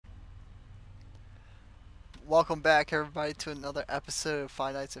Welcome back, everybody, to another episode of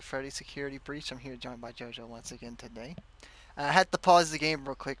Five Nights at Freddy's Security Breach. I'm here joined by JoJo once again today. I had to pause the game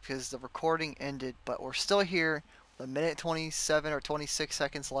real quick because the recording ended, but we're still here. With a minute 27 or 26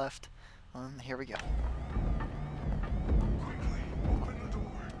 seconds left. Here we go. Quickly, open the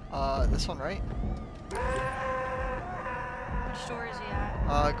door. This one, right? Which door is he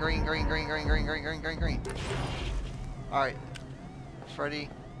at? Green. Alright. Freddy.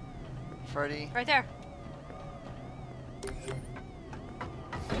 Right there.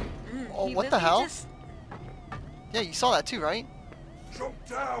 Oh, He what the literally hell? just- Yeah, you saw that too, right? Jump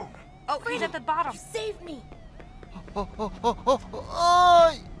down. Oh, he's at the bottom. Save me!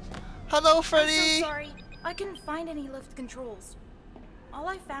 Oh! Hello, Freddy! I'm so sorry. I couldn't find any lift controls. All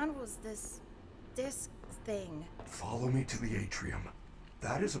I found was this disc thing. Follow me to the atrium.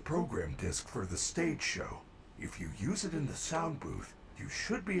 That is a program disc for the stage show. If you use it in the sound booth, you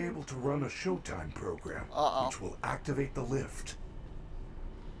should be able to run a Showtime program, which will activate the lift.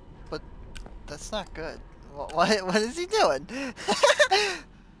 But that's not good. What is he doing?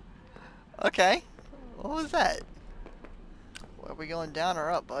 Okay. What was that? Are we going down or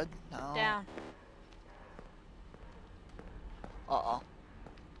up, bud? No. Down. Uh-oh.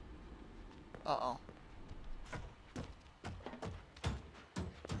 Uh-oh.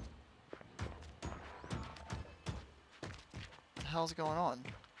 What the hell's going on?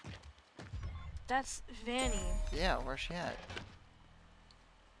 That's Vanny. Yeah, where's she at?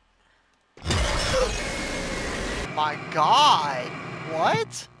 My God!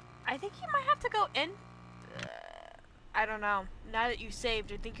 What? I think you might have to go in. I don't know. Now that you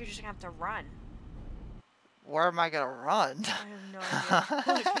saved, I think you're just gonna have to run. Where am I gonna run? I have no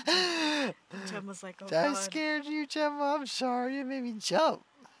idea. Gemma's like, oh That God. scared you, Gemma? I'm sorry. It made me jump.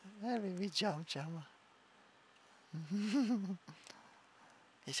 That made me jump, Gemma.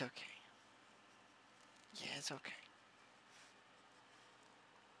 It's okay. Yeah, it's okay.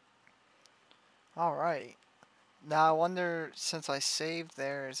 Alright. Now, I wonder, since I saved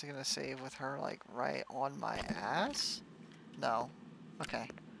there, is it gonna save with her, like, right on my ass? No. Okay.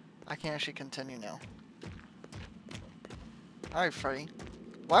 I can actually continue now. Alright, Freddy.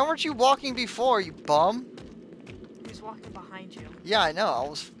 Why weren't you walking before, you bum? He's walking behind you. Yeah, I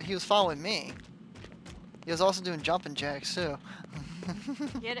know. He was following me. He was also doing jumping jacks, too.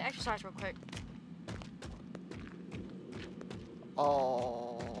 You had to exercise real quick.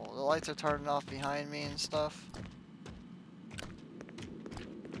 Oh, the lights are turning off behind me and stuff.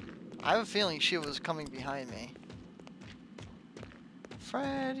 I have a feeling she was coming behind me.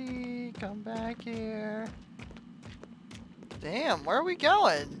 Freddy, come back here. Damn, where are we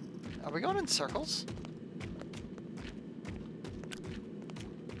going? Are we going in circles?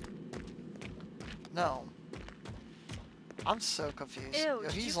 No. I'm so confused. Ew, Yo,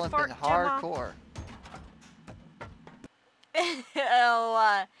 did he's you limping fart, Gemma? hardcore.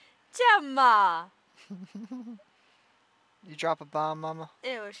 Ew, Gemma. You drop a bomb, mama?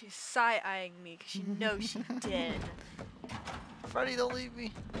 Ew, she's side-eyeing me because she knows she did. Freddy, don't leave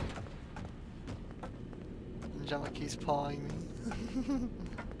me. And Gemma keeps pawing me.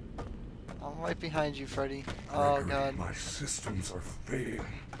 I'm right behind you, Freddy. Oh, Gregory, God. my systems are failing.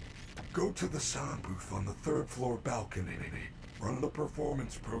 Go to the sound booth on the third floor balcony. Run the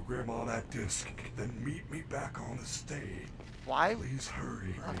performance program on that disc. Then meet me back on the stage. Why? Please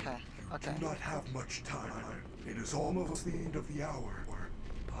hurry. Okay, okay. You do not have much time. It is almost the end of the hour.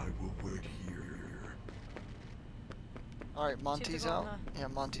 I will wait here. Alright, Monty's go out? on Yeah,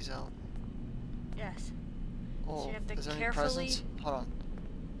 Monty's out. Yes. Oh, you have to is there any carefully- presents? Hold on.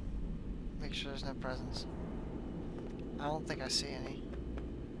 Make sure there's no presents. I don't think I see any.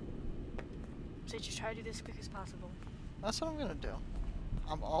 So just try to do this as quick as possible. That's what I'm gonna do.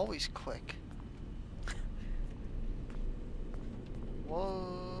 I'm always quick.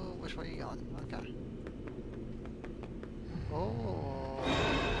 Whoa, which way are you going? Okay. Oh.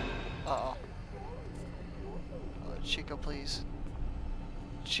 Uh-oh. Chica, please.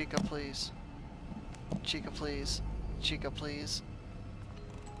 Chica, please. Chica, please. Chica, please.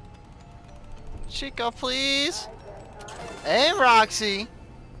 Chica, please. Hey, Roxy.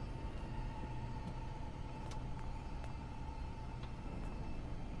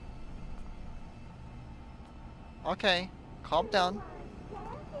 Okay, calm down.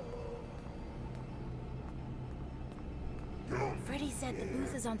 Freddy said the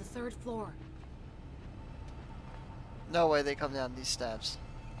booth is on the third floor. No way they come down these steps.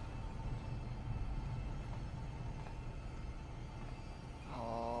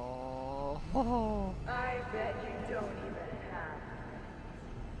 Oh. I bet you don't even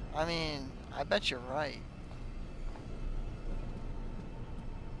have. I mean, I bet you're right.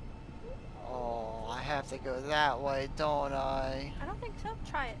 Oh, I have have to go that way, don't I? I don't think so.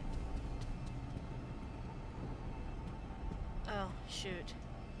 Try it. Oh, shoot.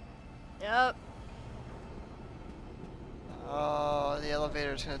 Yep. Oh, the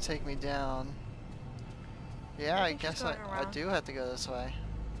elevator's gonna take me down. Yeah, I think she's guess going I around. do have to go this way.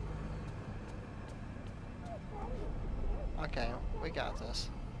 Okay, we got this.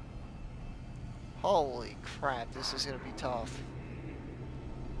 Holy crap, this is gonna be tough.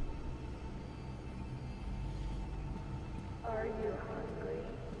 Are you hungry?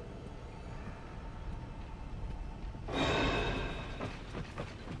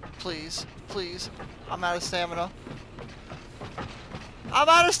 Please, please. I'm out of stamina. I'm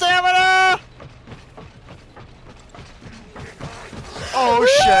out of stamina! Oh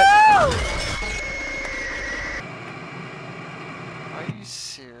shit! Are you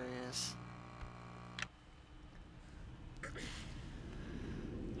serious?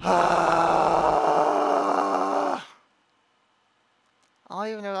 I don't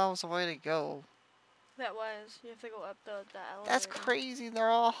even know that was the way to go. That was. You have to go up the elevator. That's crazy. They're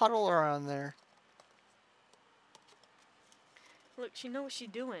all huddled around there. Look, she knows what she's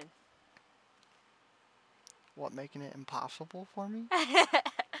doing. What, making it impossible for me?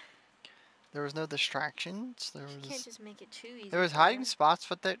 There was no distractions. There She was. can't just make it too easy. There was for hiding her. spots,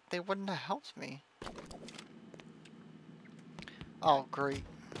 but they wouldn't have helped me. Oh, great.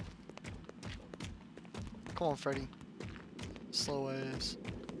 Come on, Freddy. Slow as.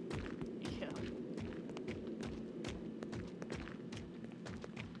 Yeah.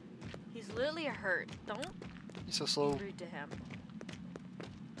 He's literally hurt. Don't He's so slow. be rude to him.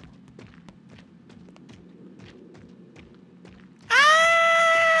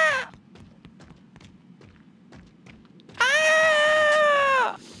 Ah!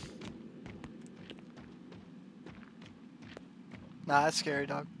 Ah! Nah, that's scary,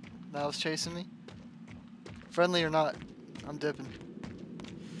 dog. That was chasing me. Friendly or not, I'm dipping.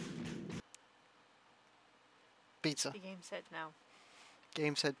 Pizza. The game said no.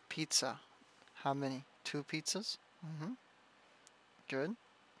 Game said pizza. How many? 2 pizzas? Mm-hmm. Good.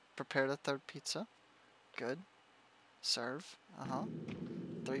 Prepare the 3rd pizza. Good. Serve. Uh-huh.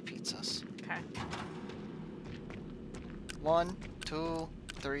 3 pizzas. Okay. 1, 2,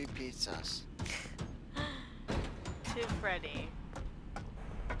 3 pizzas. To Freddy.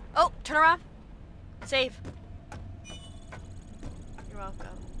 Oh, turn around. Save. You're welcome.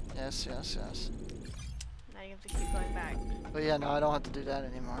 Yes, yes, yes. Now you have to keep going back. But yeah, no, I don't have to do that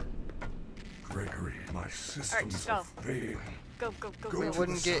anymore. Gregory, my systems go. are failing. Go, go, go, Go We go. to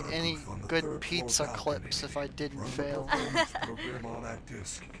wouldn't the get sound any booth on the good 3rd floor pizza balcony. clips if I didn't Run the fail. performance program on that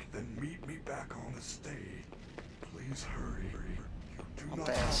disc, then meet me back on the stage. Please hurry. You do I'm not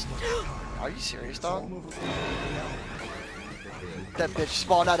fast. have much time. Are you serious, It's dog? almost the end of the hour. That bitch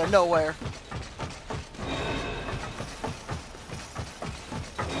spawned out of nowhere.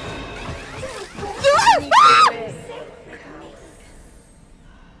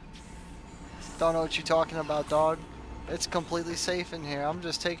 Don't know what you're talking about, dog. It's completely safe in here. I'm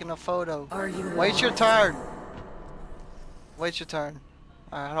just taking a photo. Are you Wait your turn. Wait your turn.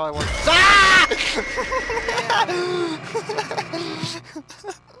 Alright, how do I work? Ah!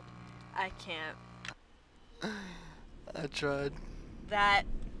 I can't. I tried. That.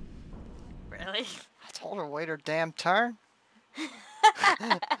 Really? I told her wait her damn turn.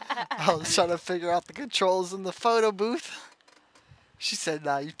 I was trying to figure out the controls in the photo booth. She said,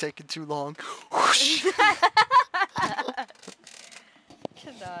 nah, you're taking too long. Whoosh.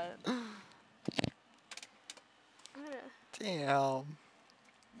 Cannot. Damn.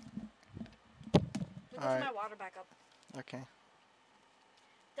 Let Alright. my water back up. Okay.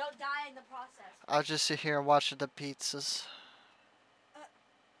 Don't die in the process. I'll just sit here and watch the pizzas.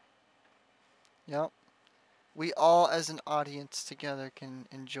 Yep. We all, as an audience together, can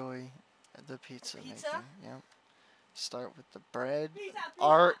enjoy the pizza making. Yep. Start with the bread.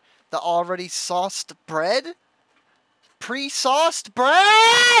 The already sauced bread? Pre-sauced bread!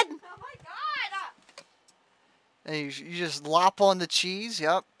 Oh my god! And you just lop on the cheese.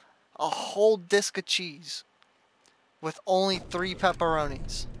 Yep. A whole disc of cheese. With only 3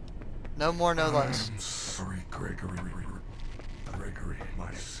 pepperonis. No more, no less. I'm sorry, Gregory. Gregory,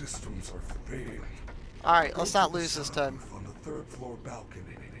 my systems are failing. Alright, let's Go not to the lose this sound time. booth on the 3rd floor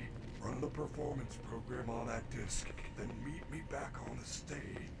balcony. Run the performance program on that disc, then meet me back on the stage.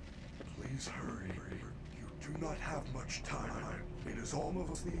 Please hurry. You do not have much time. It is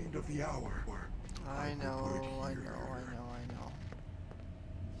almost the end of the hour. I know.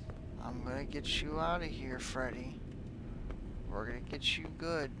 I'm gonna get you out of here, Freddy. We're gonna get you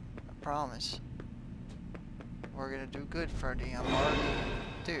good. I promise. We're gonna do good, Freddy. I'm already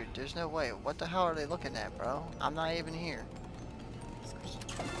Dude, there's no way. What the hell are they looking at, bro? I'm not even here.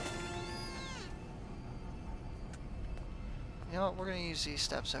 You know what? We're gonna use these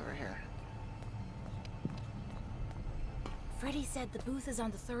steps over here. Freddy said the booth is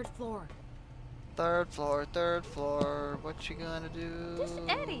on the 3rd floor. 3rd floor, 3rd floor. What you gonna do? This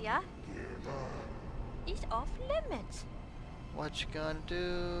area is off limits. What you gonna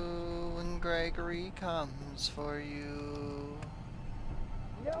do when Gregory comes for you?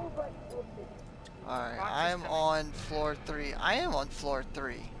 Alright, I am on floor 3. I am on floor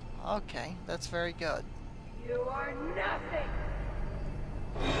 3. Okay, that's very good. You are nothing.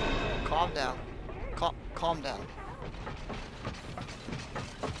 Calm down. Calm down.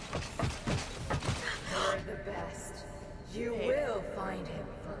 You're the best. You will find him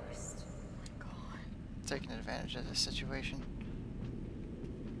first. Taking advantage of this situation.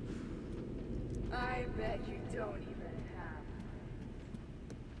 I bet you don't even have.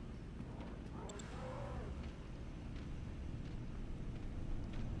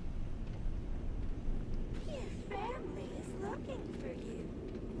 Your family is looking for you.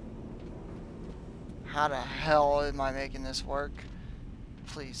 How the hell am I making this work?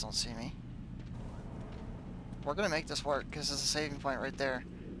 Please don't see me. We're gonna make this work because there's a saving point right there.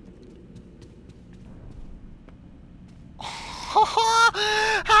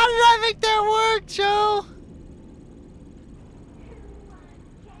 How did I make that work, Joe?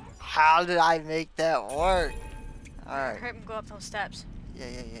 How did I make that work? Alright. Hurt him go up those steps.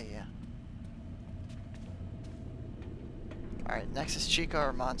 Yeah. Alright, next is Chica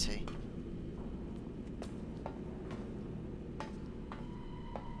or Monty.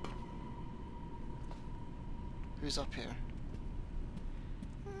 Who's up here?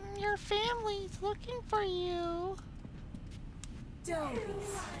 Your family's looking for you. Don't be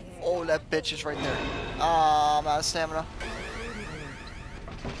scared. Oh, that bitch is right there. I'm out of stamina.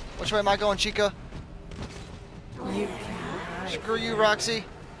 Which way am I going, Chica? You can. Screw you, Roxy.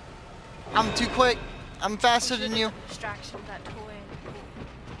 I'm too quick. I'm faster than you. Distraction with that toy.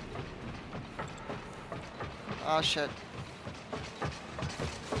 Oh, shit.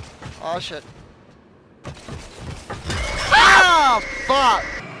 Oh, shit. Ah, fuck!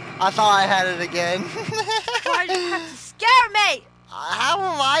 I thought I had it again. Why did you have to scare me? How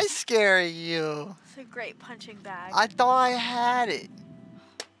am I scaring you? It's a great punching bag. I thought I had it.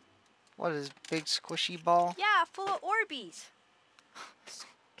 What is big squishy ball? Yeah, full of Orbeez.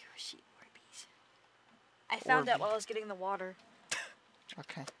 Squishy Orbeez. I found that Orbeez. while I was getting the water.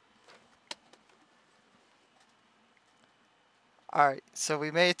 Okay. Alright, so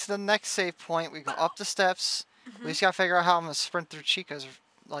we made it to the next save point. We go up the steps. We just gotta figure out how I'm gonna sprint through Chica's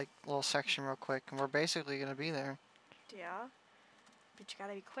like little section real quick, and we're basically gonna be there. Yeah. But you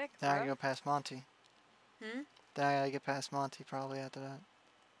gotta be quick, Then I bro. gotta go past Monty. Hmm? Then I gotta get past Monty probably after that.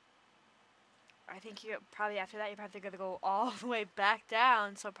 I think you probably after that you're probably gonna go all the way back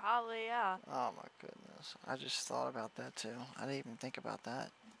down, so probably yeah. Oh my goodness. I just thought about that too. I didn't even think about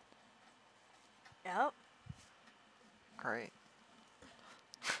that. Yep. Great.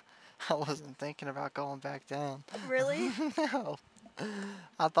 I wasn't thinking about going back down. Really? No.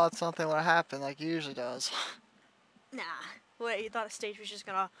 I thought something would happen like it usually does. Nah. Wait, you thought a stage was just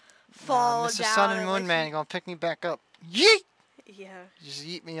gonna fall Mr. down? Sun and like, Moon Man gonna pick me back up. Yeet! Yeah. Just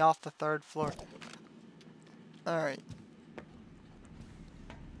yeet me off the 3rd floor. Alright.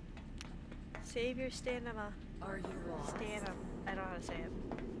 Save your stamina. Are you lost? Stamina. I don't know how to say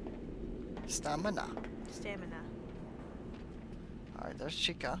it. Stamina. Stamina. Alright, there's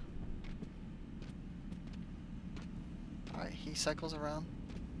Chica. Alright, he cycles around.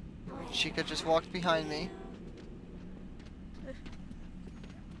 Chica just walked behind me.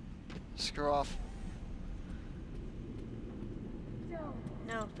 Screw off.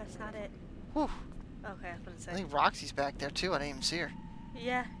 No, that's not it. Whew. Okay, I was gonna I say. think Roxy's back there too. I didn't even see her.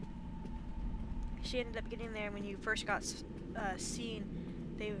 Yeah. She ended up getting there when you first got seen.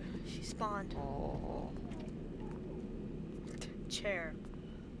 She spawned. Oh. Chair.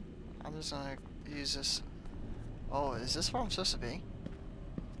 I'm just gonna use this. Oh, is this where I'm supposed to be?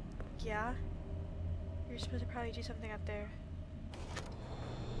 Yeah. You're supposed to probably do something up there.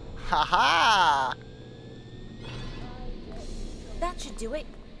 Haha! That should do it.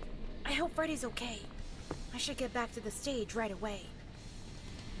 I hope Freddy's okay. I should get back to the stage right away.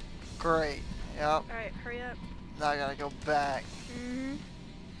 Great. Yep. Alright, hurry up. Now I gotta go back. Mm-hmm.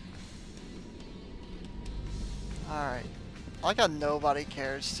 Alright. I like how nobody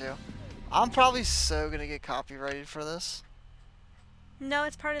cares too. I'm probably so gonna get copyrighted for this. No,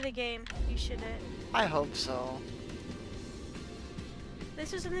 it's part of the game. You shouldn't. I hope so.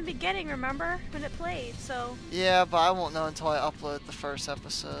 This was in the beginning, remember? When it played, so... Yeah, but I won't know until I upload the first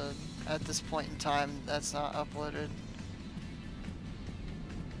episode. At this point in time, that's not uploaded.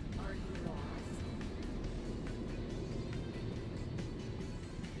 Are you lost?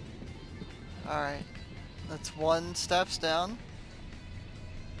 Alright. That's 1 steps down.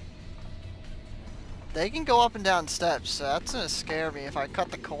 They can go up and down steps, so that's gonna scare me if I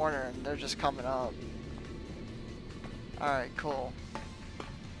cut the corner and they're just coming up. Alright, cool.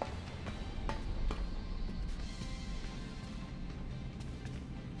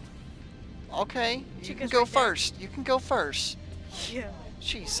 Okay, you can Chica's go right there. first. You can go first. Yeah.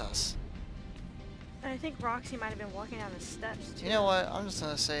 Jesus. I think Roxy might have been walking down the steps, too. You know what? I'm just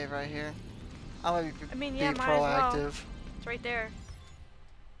gonna save right here. I'm gonna I mean, be yeah, might as well. proactive. It's right there.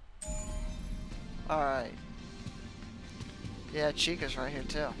 Alright. Yeah, Chica's right here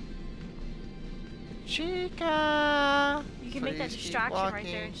too. Chica! You can make that Please keep distraction right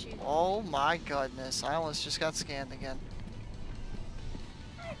there walking. and she... Oh my goodness, I almost just got scanned again.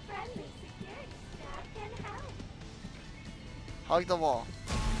 My friendly security staff can help. Hug the wall.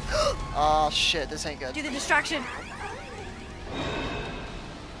 Oh shit, this ain't good. Do the distraction!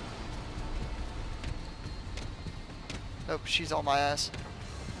 Nope, she's on my ass.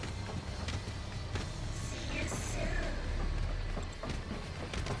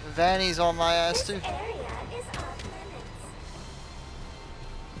 Vanny's on my ass too. This area is off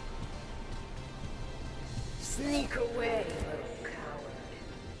limits. Sneak away, little coward.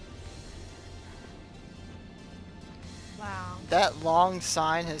 Wow. That long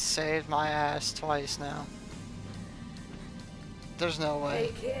sign has saved my ass twice now. There's no way.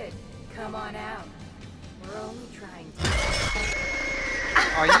 Hey kid, come on out. We're only trying to...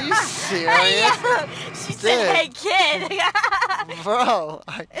 Are you serious? She said, hey kid! Bro.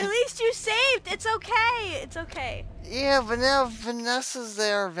 At least you saved! It's okay! It's okay. Yeah, but now Vanessa's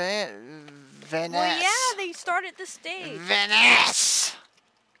there. Vanessa. Well, yeah, they started the stage. Vanessa.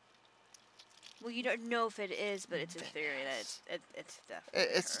 Well, you don't know if it is, but it's a theory that it's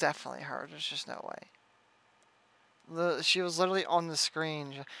definitely It's her. definitely her. There's just no way. She was literally on the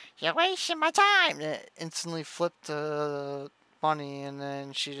screen. You're wasting my time. And it instantly flipped to Bunny, and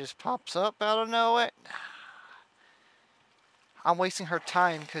then she just pops up out of nowhere. I'm wasting her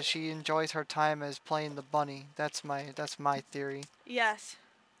time because she enjoys her time as playing the bunny. That's my theory. Yes.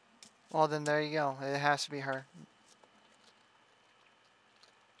 Well, then there you go. It has to be her.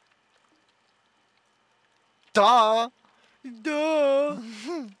 Duh. Duh.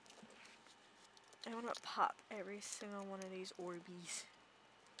 I want to pop every single one of these Orbeez.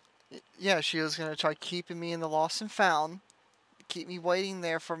 Yeah, she was gonna try keeping me in the lost and found, keep me waiting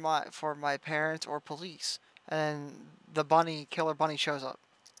there for my parents or police, and the killer bunny shows up.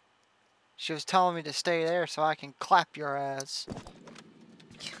 She was telling me to stay there so I can clap your ass.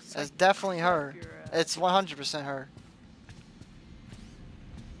 That's definitely her. It's 100% her.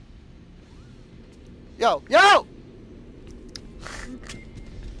 Yo, yo!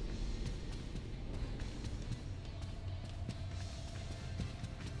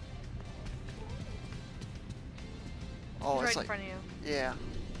 Oh, Right it's in like, front of you. yeah.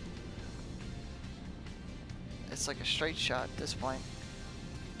 It's like a straight shot at this point.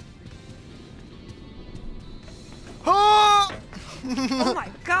 Oh my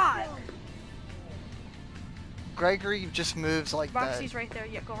god! Gregory just moves like that. Roxy's right there.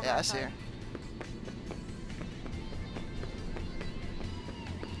 Yeah, go on Yeah, I that see side. her.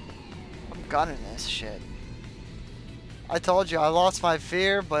 I'm gunning this shit. I told you, I lost my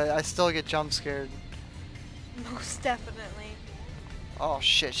fear, but I still get jump scared. Most definitely. Oh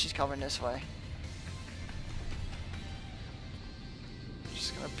shit, she's coming this way.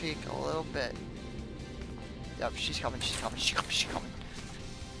 Just gonna peek a little bit. Yep, she's coming, she's coming, she's coming, she's coming.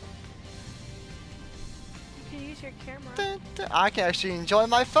 You can use your camera. I can actually enjoy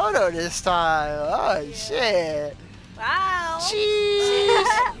my photo this time. Oh Yeah. shit. Wow!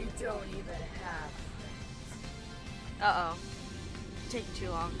 Jeez. You don't even have friends. Uh-oh. Taking too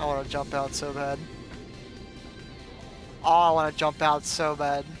long. I want to jump out so bad. Oh, I want to jump out so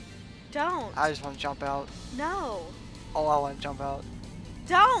bad. Don't. I just want to jump out. No. Oh, I want to jump out.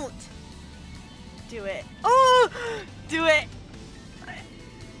 Don't. Do it. Oh! Do it.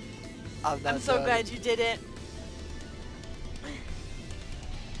 I'm so glad you did it.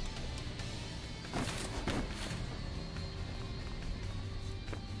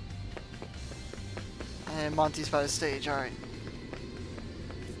 And Monty's by the stage, alright.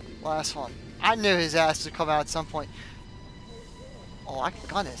 Last one. I knew his ass would come out at some point. Oh, I can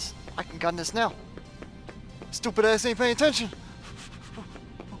gun this. I can gun this now. Stupid ass ain't paying attention.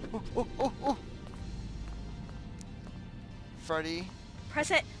 Oh. Freddy,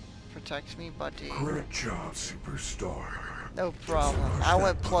 Press it. Protect me, buddy. Great job, superstar. No problem. I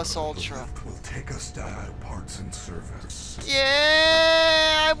went plus ultra. Will take us down parts and service.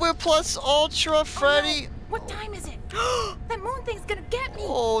 Yeah, I went plus ultra, Freddy. Oh, no. What time is it? That moon thing's gonna get me.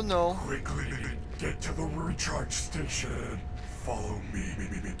 Oh no. Quickly, get to the recharge station. Follow me.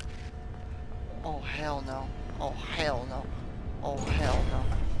 Oh hell no. Oh hell no. Oh hell no.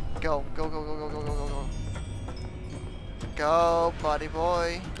 Go, go, go, go, go, go, go, go, go. Go, buddy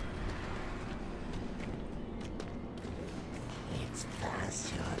boy. It's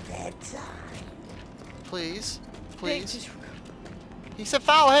past your bedtime. Please, Hey, please. just He said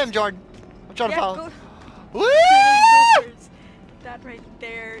follow him, Jordan. I'm trying to follow go him. through Woo! the doors. That right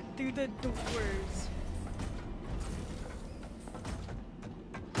there, through the doors.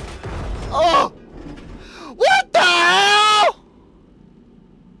 Oh! What the hell?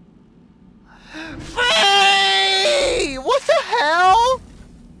 Hey! What the hell?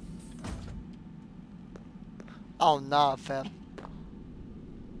 Oh nah, fam.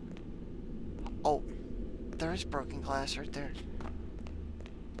 Oh, there's broken glass right there.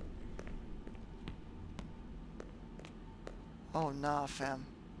 Oh nah, fam.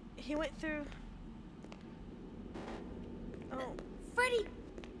 He went through. Oh, Freddy,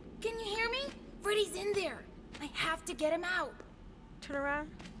 can you hear me? Freddy's in there. I have to get him out. turn around.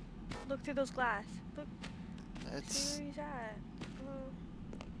 Look through those glass. Look, It's see where he's at. Oh.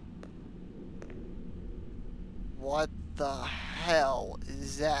 what the hell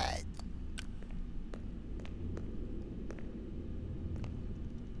is that?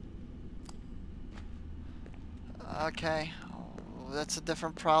 Okay, that's a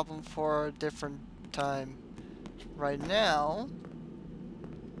different problem for a different time. Right now,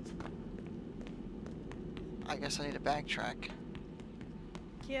 I guess I need to backtrack.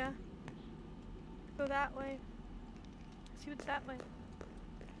 Yeah. Go that way. See what's that way.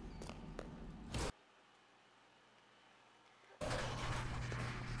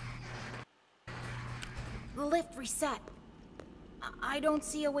 The lift reset. I don't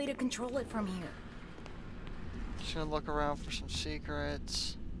see a way to control it from here. Just gonna look around for some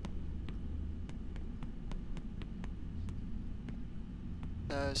secrets.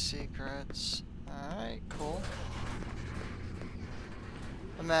 No secrets. Alright, cool.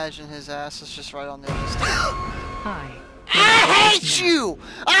 Imagine his ass is just right on the other side. Hi. I hate you!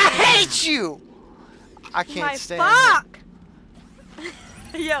 I hate you! I can't My stand fuck!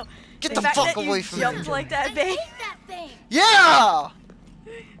 Yo, Get the the fact fuck that away you from jumped me. like I that, babe. hate that thing. it. Yeah!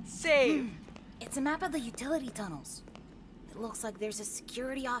 Save. It's a map of the utility tunnels. It looks like there's a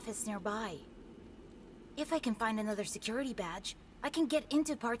security office nearby. If I can find another security badge, I can get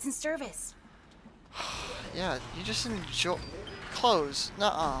into parts and service. Yeah, you just enjoy clothes.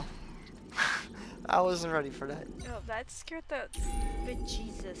 Nuh-uh. I wasn't ready for that. Oh, that scared the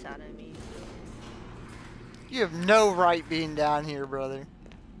Jesus out of me. You have no right being down here, brother.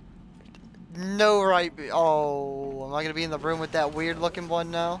 No right oh, am I gonna be in the room with that weird looking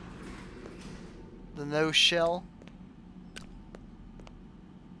one now? The no shell?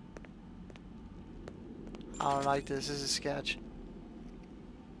 I don't like this. This is sketch.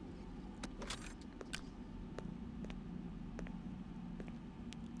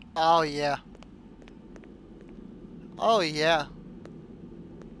 Oh yeah. Oh yeah.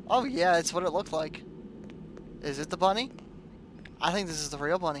 Oh yeah, it's what it looked like. Is it the bunny? I think this is the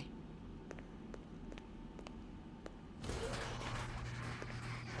real bunny.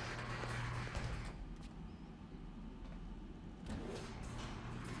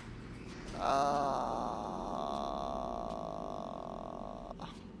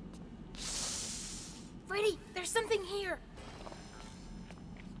 Freddy, there's something here.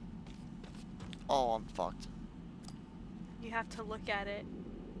 Oh, I'm fucked. You have to look at it.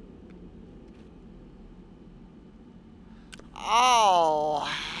 Oh,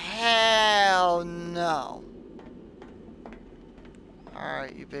 hell no.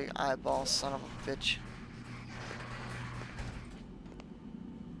 Alright, you big eyeball son of a bitch.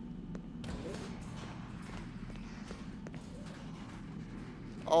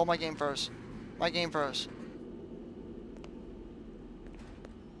 Oh, my game froze. My game froze.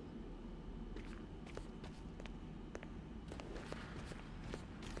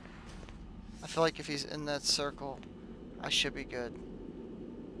 I feel like if he's in that circle, I should be good.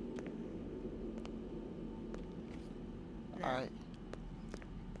 Alright.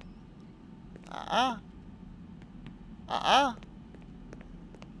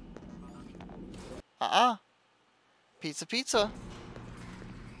 Pizza, pizza.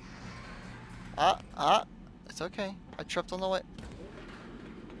 It's okay. I tripped on the way.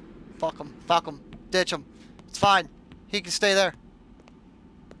 Fuck him. Fuck him. Ditch him. It's fine. He can stay there.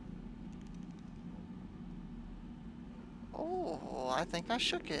 I think I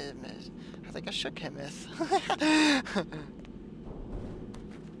shook him. I think I shook him.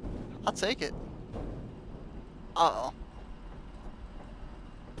 I'll take it. Uh-oh.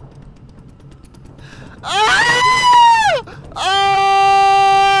 Ah!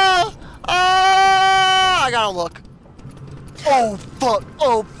 Ah! Ah! I gotta look. Oh fuck!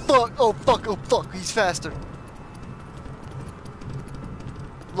 Oh fuck! Oh fuck! Oh fuck! He's faster.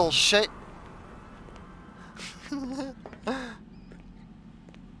 Little shit.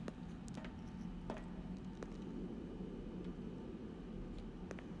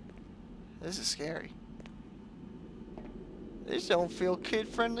 This is scary. This don't feel kid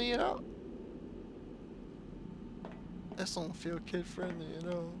friendly at all. This don't feel kid friendly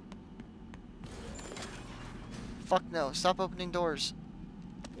at all. Fuck no, stop opening doors.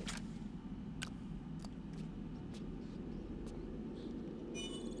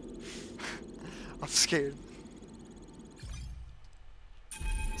 I'm scared.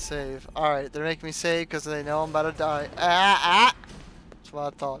 Save. Alright, they're making me save because they know I'm about to die. Ah! That's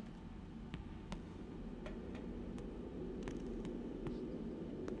what I thought.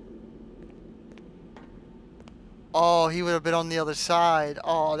 Oh, he would have been on the other side.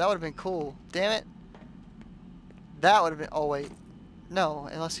 Oh, that would have been cool. Damn it. That would have been... Oh, wait. No,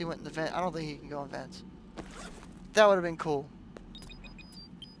 unless he went in the vent. I don't think he can go in vents. That would have been cool.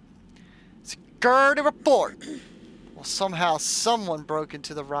 Security report. Well, somehow someone broke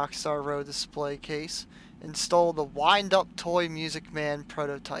into the Rockstar Road display case and stole the wind-up toy Music Man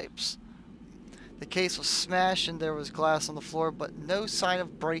prototypes. The case was smashed and there was glass on the floor, but no sign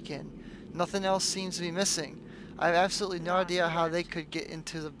of break-in. Nothing else seems to be missing. I have absolutely no idea how they could get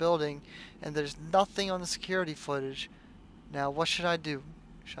into the building, and there's nothing on the security footage. Now, what should I do?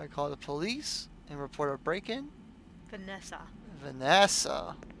 Should I call the police and report a break-in? Vanessa.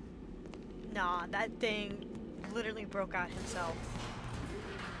 Nah, that thing literally broke out himself.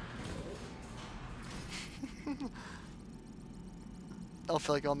 I don't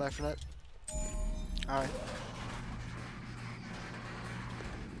feel like going back for that. Alright.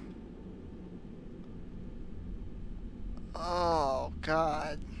 Oh,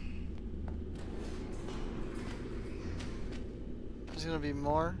 God. There's gonna be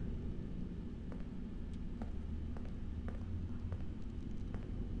more.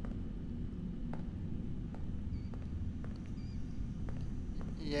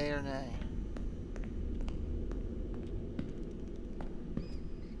 Yay or nay?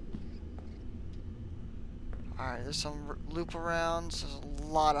 Alright, there's some loop arounds. There's a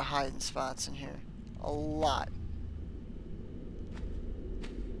lot of hiding spots in here. A lot.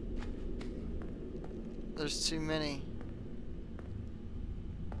 There's too many.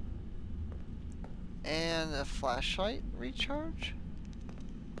 And a flashlight recharge?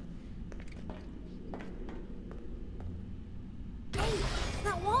 Hey,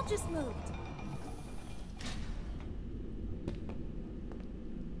 that wall just moved.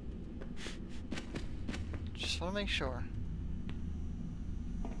 Just want to make sure.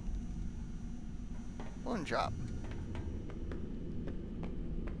 Moon drop.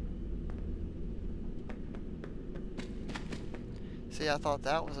 See, I thought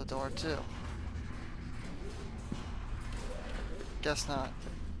that was a door too. Guess not.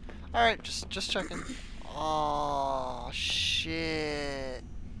 Alright, just checking. Oh shit.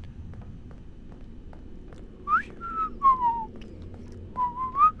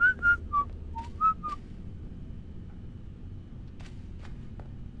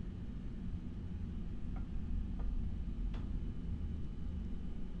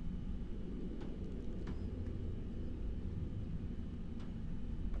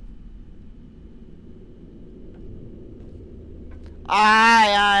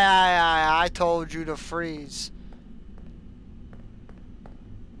 I told you to freeze.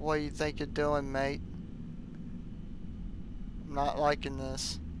 What do you think you're doing, mate? I'm not liking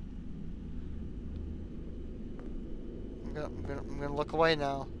this. I'm gonna look away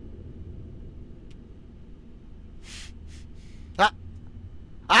now. Ah!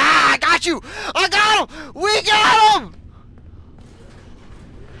 Ah! I got you! I got him! We got him!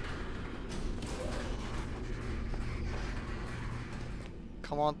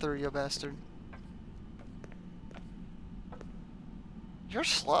 Come on through, you bastard. You're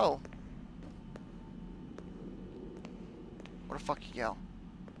slow. Where the fuck you go?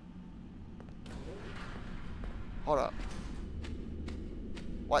 Hold up.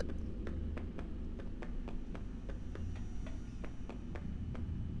 What?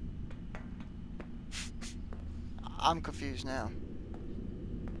 I'm confused now.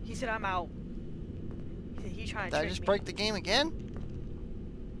 He said I'm out. He said he's trying to Did I just break the game again?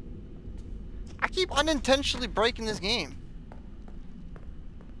 I keep unintentionally breaking this game.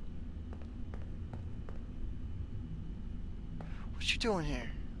 What you doing here?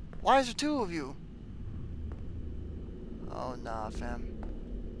 Why is there two of you? Oh, nah, fam.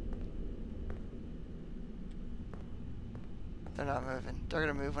 They're not moving. They're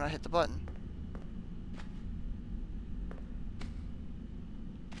gonna move when I hit the button.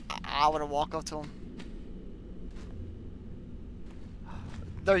 I wanna walk up to them.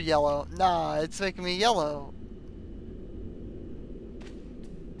 They're yellow. Nah, it's making me yellow.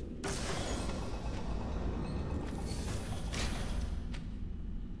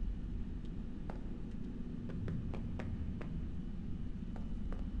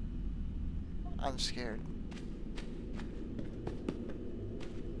 I'm scared.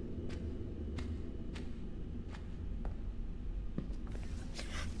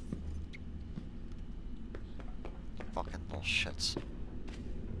 Fucking little shits.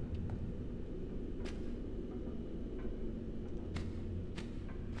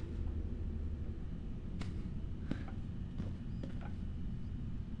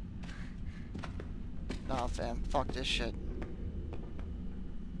 Nah, fam. Fuck this shit.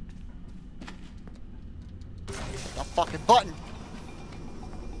 The fucking button!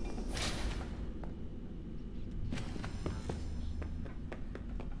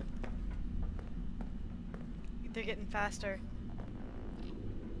 They're getting faster.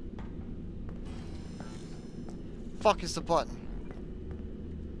 Fuck is the button?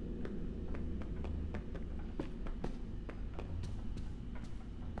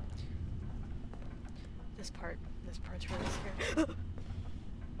 This part's really scary.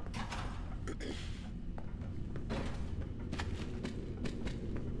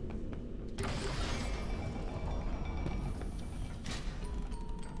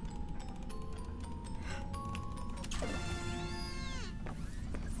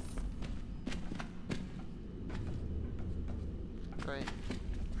 Great.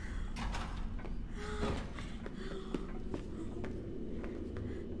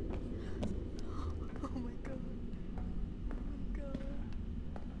 Oh my god. Oh my god.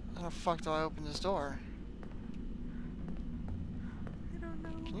 How the fuck do I open this door? I don't know.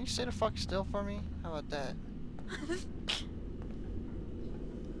 Can you stay the fuck still for me? How about that?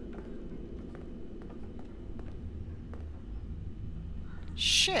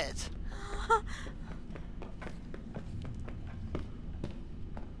 Shit!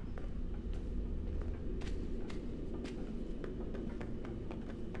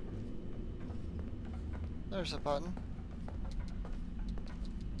 There's a button.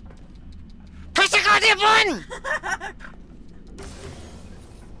 Press the goddamn button!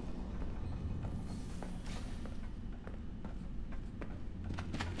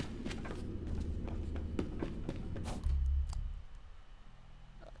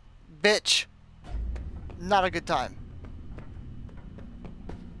 Bitch. Not a good time.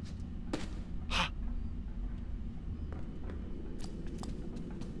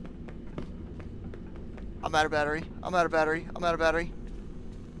 I'm out of battery. I'm out of battery. I'm out of battery.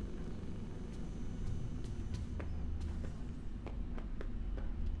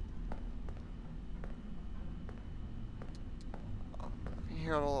 You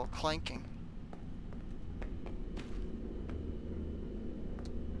hear a little clanking.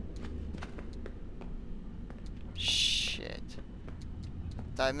 Shit.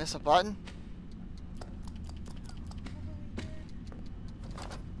 Did I miss a button?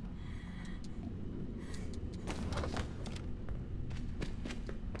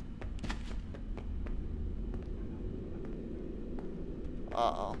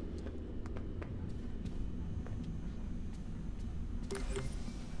 Uh-oh.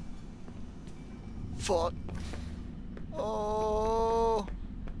 Fuck. Oh.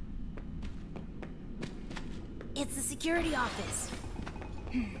 It's the security office.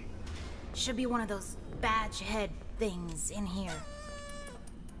 Should be one of those badge head things in here.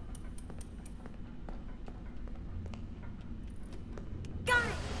 Got it!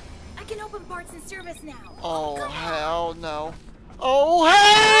 I can open parts and service now. Oh, come on. hell no. Oh,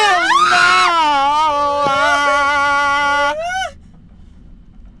 hell no!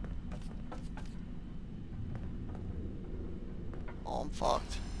 Oh, I'm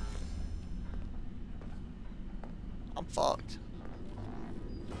fucked. I'm fucked.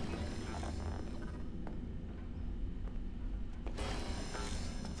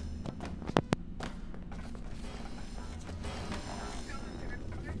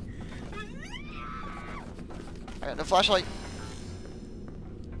 I got no flashlight.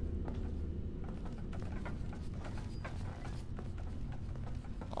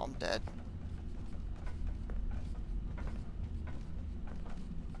 Oh, I'm dead.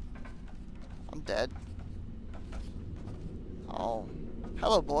 I'm dead. Oh.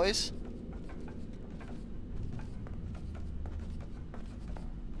 Hello, boys.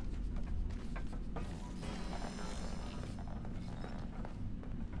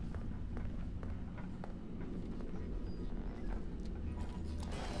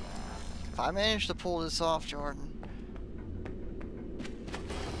 If I manage to pull this off, Jordan.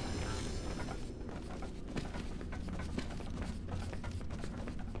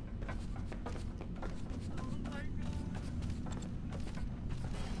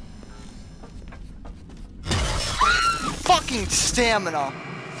 Fucking stamina!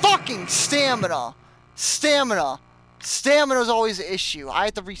 Fucking stamina! Stamina! Stamina's always an issue. I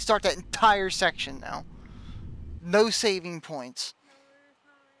have to restart that entire section now. No saving points.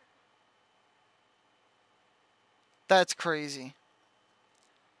 That's crazy.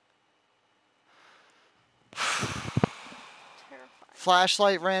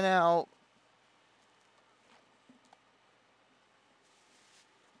 Flashlight ran out.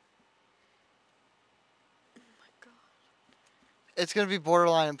 It's gonna be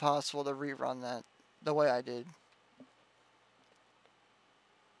borderline impossible to rerun that the way I did.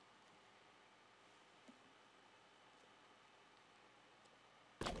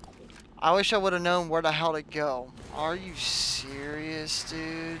 I wish I would have known where the hell to go. Are you serious,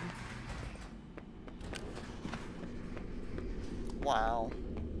 dude? Wow.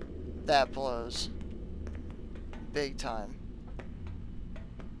 That blows. Big time.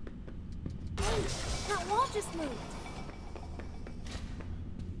 Hey, that wall just moved.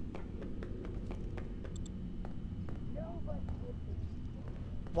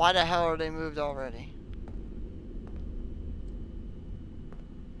 Why the hell are they moved already?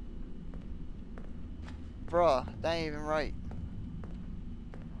 Bruh, that ain't even right.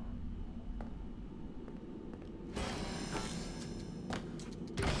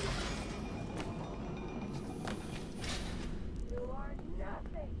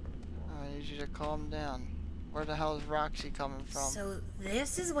 I need you to calm down. Where the hell is Roxy coming from? So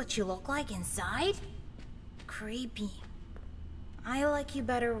this is what you look like inside? Creepy. I like you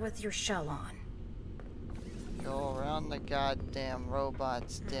better with your shell on. Go around the goddamn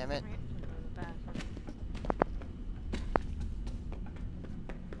robots, damn it.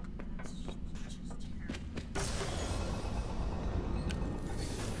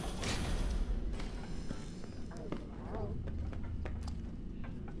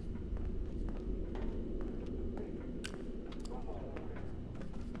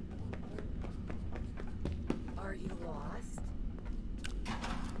 Are you lost?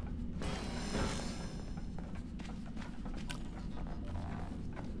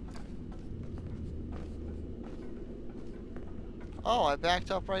 Oh, I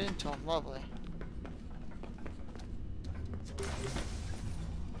backed up right into him. Lovely.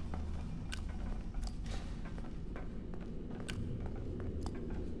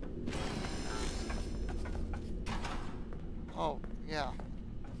 Oh, yeah.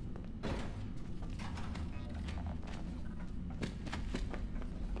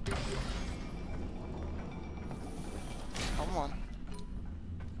 Come on.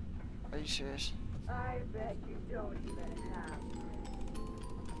 Are you serious? I bet you don't even have.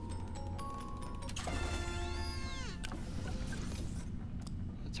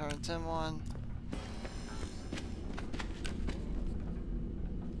 Turn Tim on.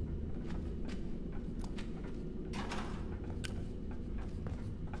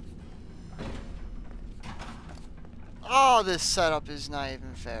 Oh, this setup is not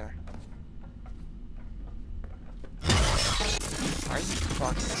even fair. Are you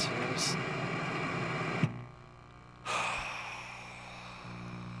fucking serious?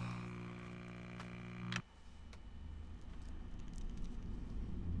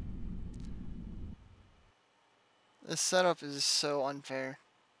 This setup is so unfair.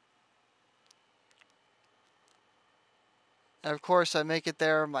 And of course, I make it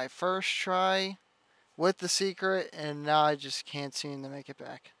there my first try with the secret, and now I just can't seem to make it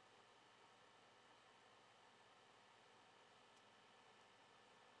back.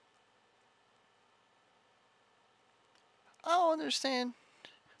 I don't understand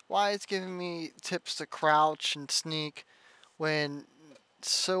why it's giving me tips to crouch and sneak when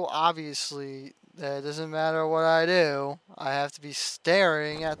so obviously that it doesn't matter what I do, I have to be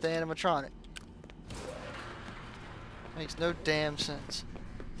staring at the animatronic. Makes no damn sense.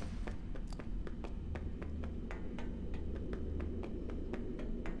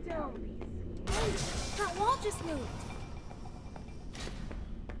 Don't be Hey, that wall just moved.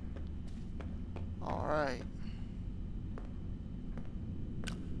 Alright.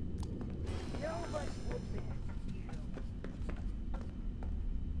 nobody would miss you.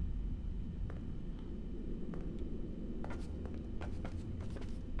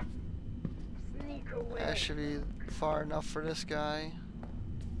 Sneak away. That should be far enough for this guy.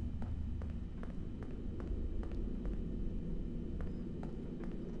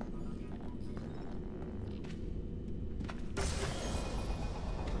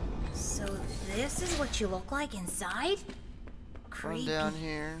 So this is what you look like inside? Run Creepy. down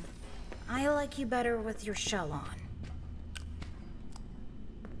here. I like you better with your shell on.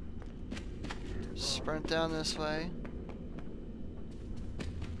 Sprint down this way.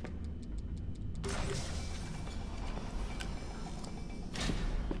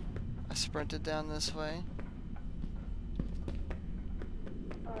 I sprinted down this way.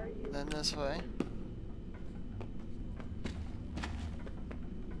 Then this way.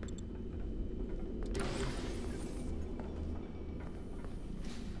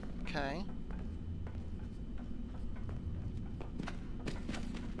 Okay.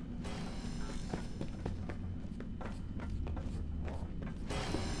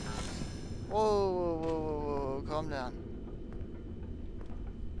 Whoa, whoa, whoa, whoa, whoa, calm down.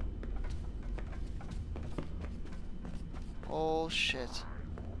 Oh shit.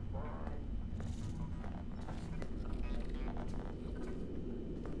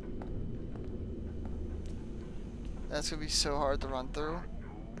 That's gonna be so hard to run through.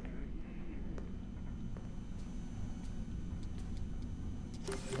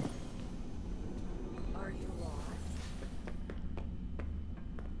 Are you lost?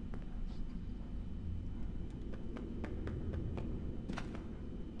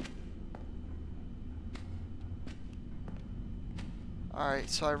 Alright,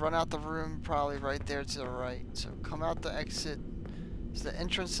 so I run out the room probably right there to the right. So come out the exit. It's the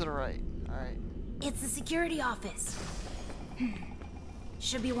entrance to the right. Alright. It's the security office.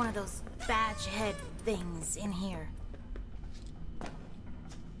 Should be one of those badge head things in here.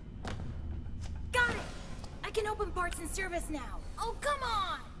 Got it! I can open parts and service now. Oh, come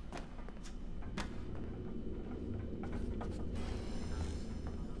on!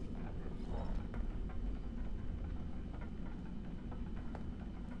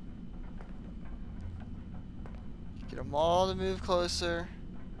 Get them all to move closer.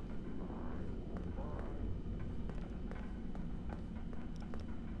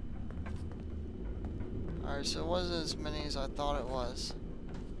 Alright, so it wasn't as many as I thought it was.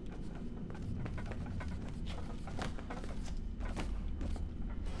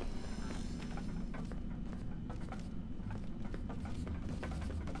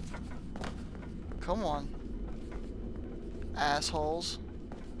 Come on. Assholes.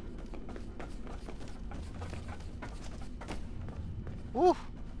 Woo!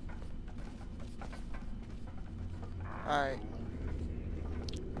 Alright.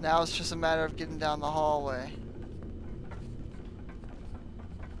 Now it's just a matter of getting down the hallway.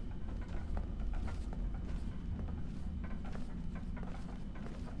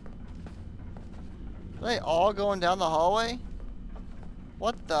 Are they all going down the hallway?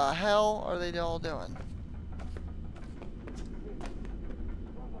 What the hell are they all doing?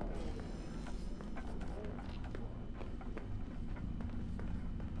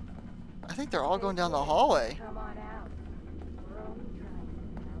 I think they're all going down the hallway. Come on out. We're only trying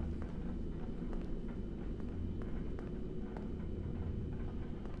to help.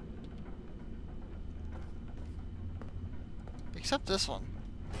 Except this one.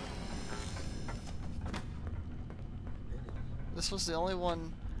 This was the only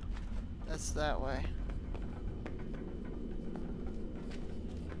one that's that way.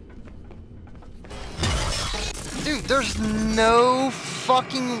 Dude, there's no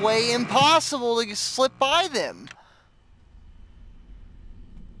fucking way impossible to slip by them.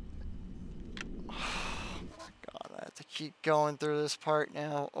 Oh my god, I have to keep going through this part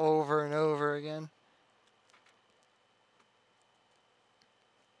now over and over again.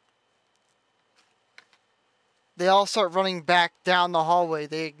 They all start running back down the hallway.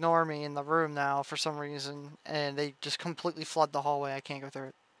 They ignore me in the room now for some reason, and they just completely flood the hallway. I can't go through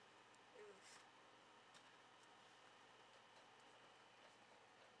it.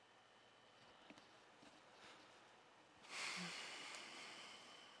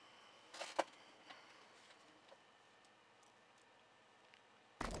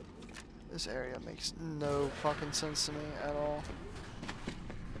 This area makes no fucking sense to me at all.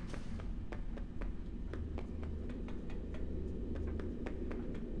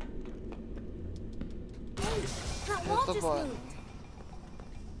 That wall Hit the just button. moved.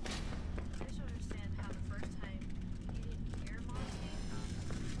 I just don't understand how the first time you didn't hear Monty.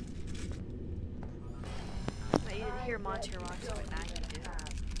 But you didn't hear Monty or Roxy, but now you do.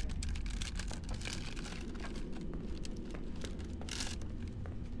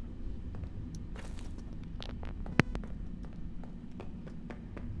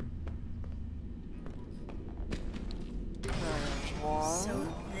 There's one. So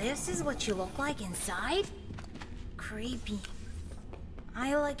this is what you look like inside? Creepy.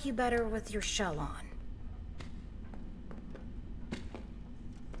 I like you better with your shell on.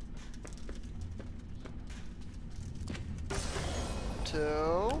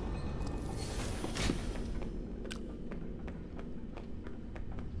 2.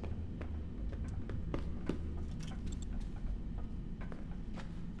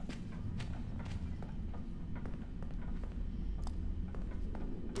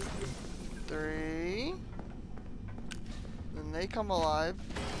 Three. Then they come alive.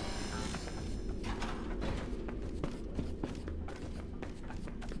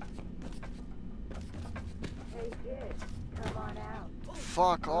 Hey kid, come on out.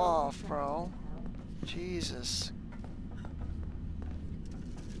 Fuck off, bro. Jesus.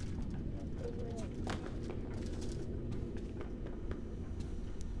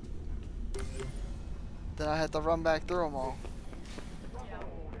 Then I had to run back through them all.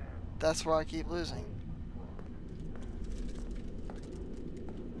 That's where I keep losing.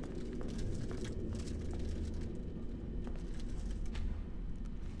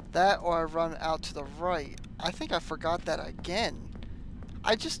 That or I run out to the right. I think I forgot that again.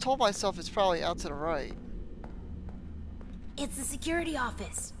 I just told myself it's probably out to the right. It's the security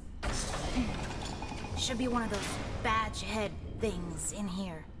office. Should be one of those badge head things in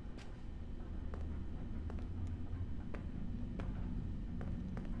here.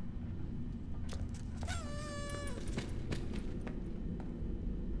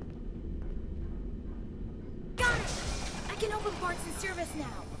 Got it! I can open parts and service now.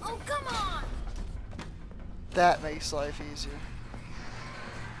 Oh, come on! That makes life easier.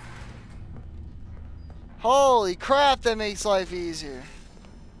 Holy crap, that makes life easier.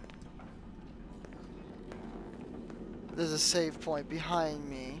 There's a save point behind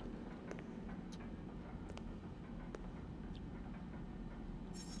me.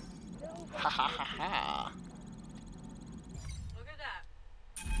 Ha ha ha ha. Look at that.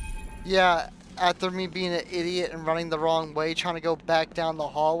 Yeah, after me being an idiot and running the wrong way, trying to go back down the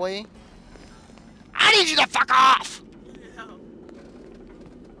hallway. I need you to fuck off!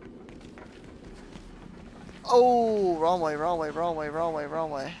 Oh, wrong way, wrong way, wrong way, wrong way,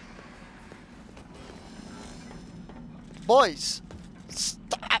 wrong way. Boys,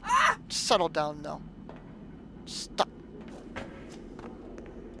 stop. Ah! Settle down now. Stop.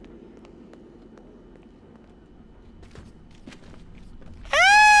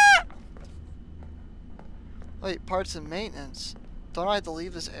 Ah! Wait, parts and maintenance. Don't I have to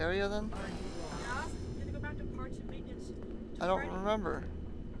leave this area then? Yeah, you gotta go back to parts and maintenance. I don't remember.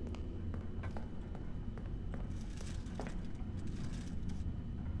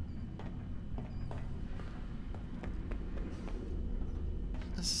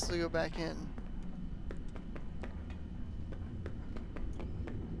 Let's go back in.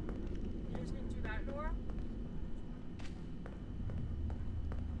 You just need to do that door.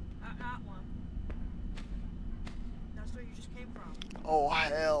 That one. That's where you just came from. Oh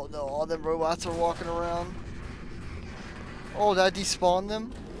hell no, all them robots are walking around. Oh, did I despawn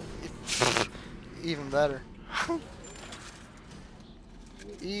them? Even better.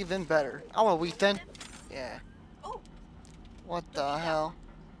 Even better. I want a wheat then. Yeah. Oh! What the hell?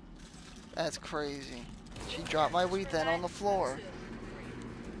 That's crazy. She dropped my wheat then on the floor.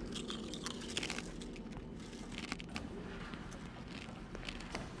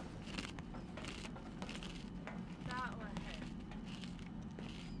 That way.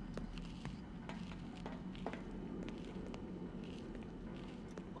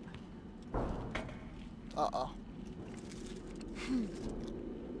 Uh-oh.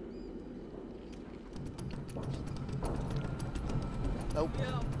 Nope.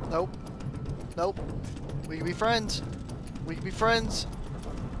 Yeah. Nope. Nope. We can be friends. We can be friends.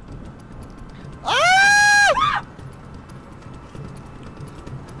 Ah!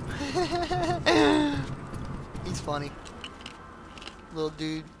 He's funny. Little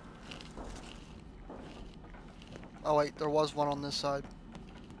dude. Oh wait, there was one on this side.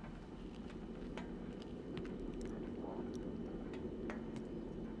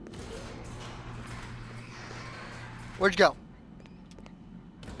 Where'd you go?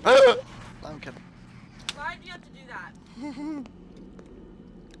 I'm kidding. Why do you have to do that?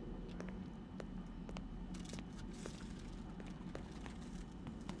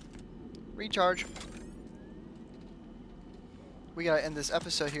 Recharge. We gotta end this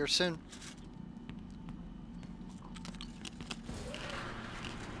episode here soon.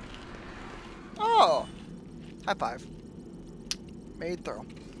 Oh! High five. Made through.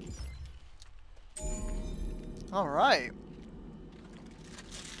 Alright.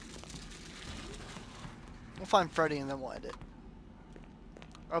 We'll find Freddy and then we'll end it.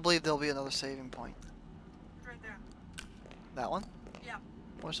 I believe there'll be another saving point. Right there. That one? Yeah.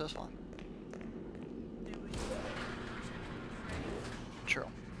 What's this one? There we go. True.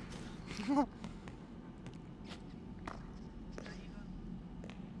 There you go.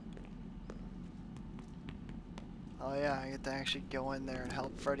 Oh yeah, I get to actually go in there and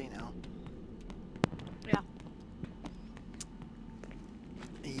help Freddy now. Yeah.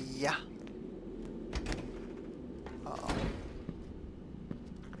 Yeah. Uh-oh.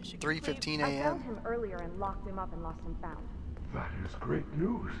 3:15 I found a.m. him earlier and locked him up and lost him found. That is great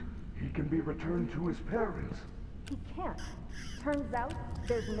news. He can be returned to his parents. He can't. Turns out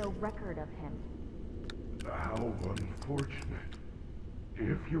there's no record of him. How unfortunate.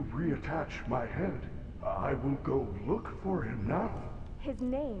 If you reattach my head, I will go look for him now. His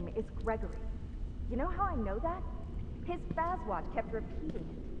name is Gregory. You know how I know that? His Fazwatch kept repeating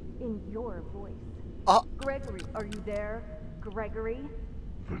it in your voice. Gregory, are you there? Gregory?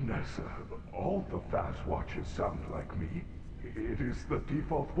 Vanessa, all the Fazwatches sound like me. It is the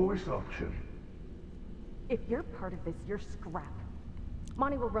default voice option. If you're part of this, you're scrap.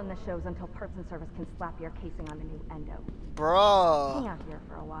 Monty will run the shows until Parts and Service can slap your casing on the new endo. Bruh. Hang out here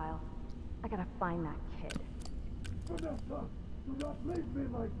for a while. I gotta find that kid. Vanessa, do not leave me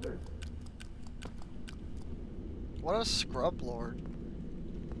like this. What a scrub lord.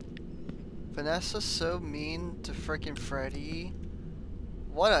 Vanessa's so mean to frickin' Freddy.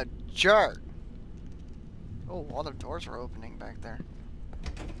 What a jerk. Oh, all the doors are opening back there.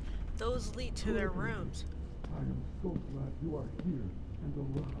 Those lead to their rooms. I am so glad you are here and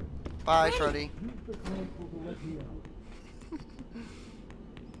alive. Bye, Freddy. Use the console to let me out.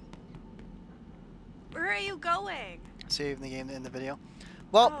 Where are you going? Saving the game to end the video.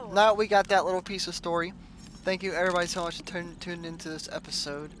 Well, now we got that little piece of story. Thank you everybody so much for tuning into this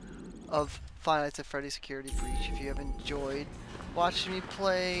episode of Five Nights at Freddy's Security Breach. If you have enjoyed watching me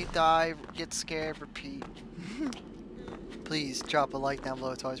play, die, get scared, repeat, please drop a like down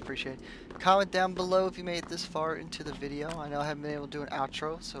below. It's always appreciated. Comment down below if you made it this far into the video. I know I haven't been able to do an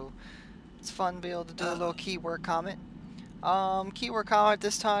outro, so it's fun to be able to do a little keyword comment. Keyword comment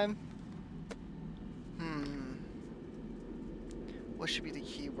this time. What should be the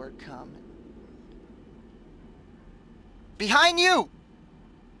keyword comment? Behind you!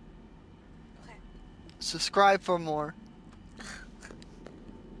 Okay. Subscribe for more.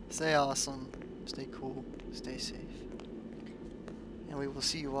 Stay awesome. Stay cool. Stay safe. And we will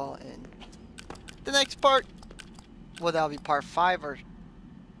see you all in the next part. Well, that'll be part 5 or...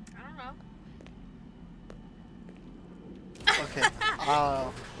 I don't know. Okay.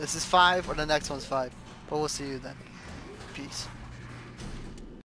 This is 5 or the next one's 5. But we'll see you then. Peace.